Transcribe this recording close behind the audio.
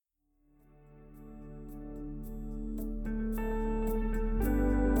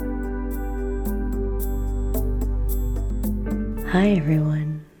Hi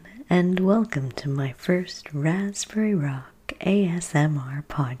everyone, and welcome to my first Raspberry Rock ASMR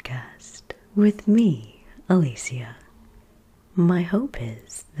podcast with me, Alicia. My hope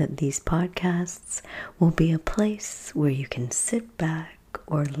is that these podcasts will be a place where you can sit back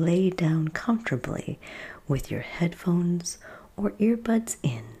or lay down comfortably with your headphones or earbuds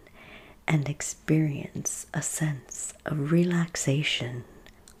in and experience a sense of relaxation,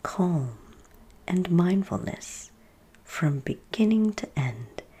 calm, and mindfulness from beginning to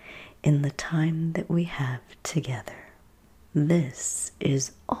end in the time that we have together. This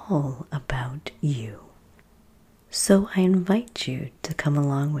is all about you. So I invite you to come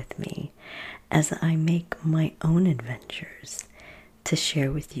along with me as I make my own adventures to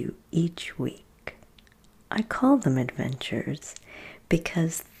share with you each week. I call them adventures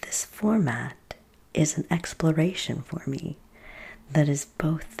because this format is an exploration for me that is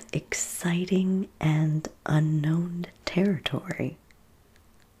both exciting and unknown territory.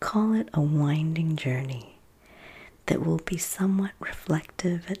 Call it a winding journey that will be somewhat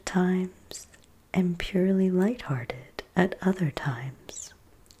reflective at times and purely lighthearted at other times.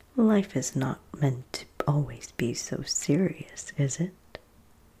 Life is not meant to always be so serious, is it?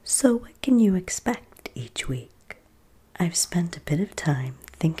 So what can you expect each week? I've spent a bit of time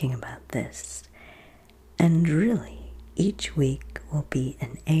thinking about this, and really, each week will be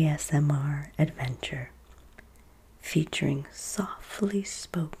an ASMR adventure featuring softly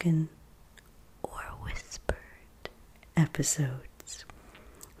spoken or whispered episodes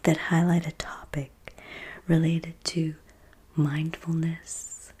that highlight a topic related to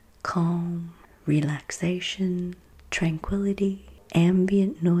mindfulness, calm, relaxation, tranquility,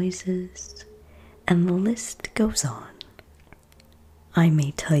 ambient noises, and the list goes on. I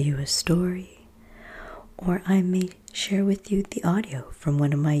may tell you a story, or I may share with you the audio from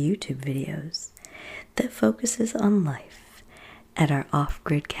one of my YouTube videos that focuses on life at our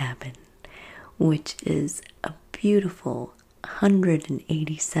off-grid cabin, which is a beautiful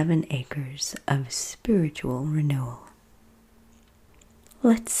 187 acres of spiritual renewal.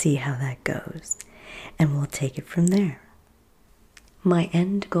 Let's see how that goes, and we'll take it from there. My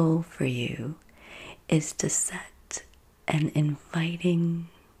end goal for you is to set an inviting,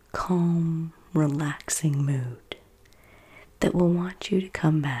 calm, relaxing mood that will want you to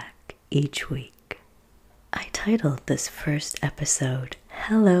come back each week. I titled this first episode,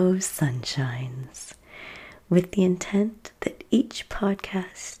 Hello Sunshines, with the intent that each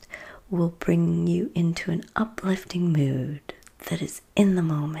podcast will bring you into an uplifting mood that is in the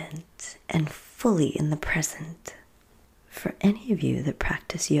moment and fully in the present. For any of you that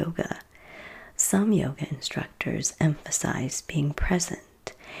practice yoga, some yoga instructors emphasize being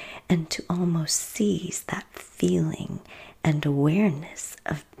present and to almost seize that feeling and awareness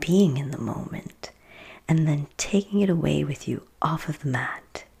of being in the moment and then taking it away with you off of the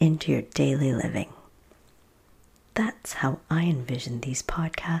mat into your daily living. That's how I envision these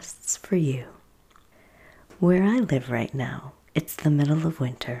podcasts for you. Where I live right now, it's the middle of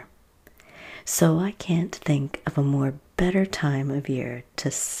winter, so I can't think of a more better time of year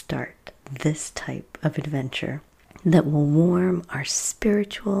to start this type of adventure that will warm our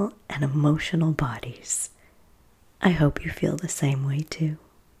spiritual and emotional bodies. I hope you feel the same way too.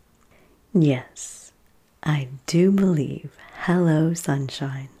 Yes, I do believe Hello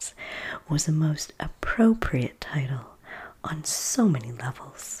Sunshines was a most appropriate title on so many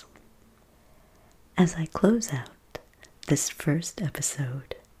levels. As I close out this first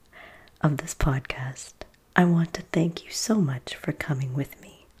episode of this podcast, I want to thank you so much for coming with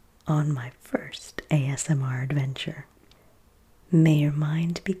me on my first ASMR adventure. May your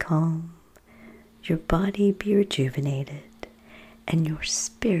mind be calm, your body be rejuvenated, and your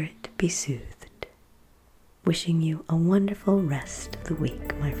spirit be soothed. Wishing you a wonderful rest of the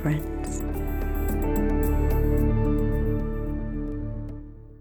week, my friends.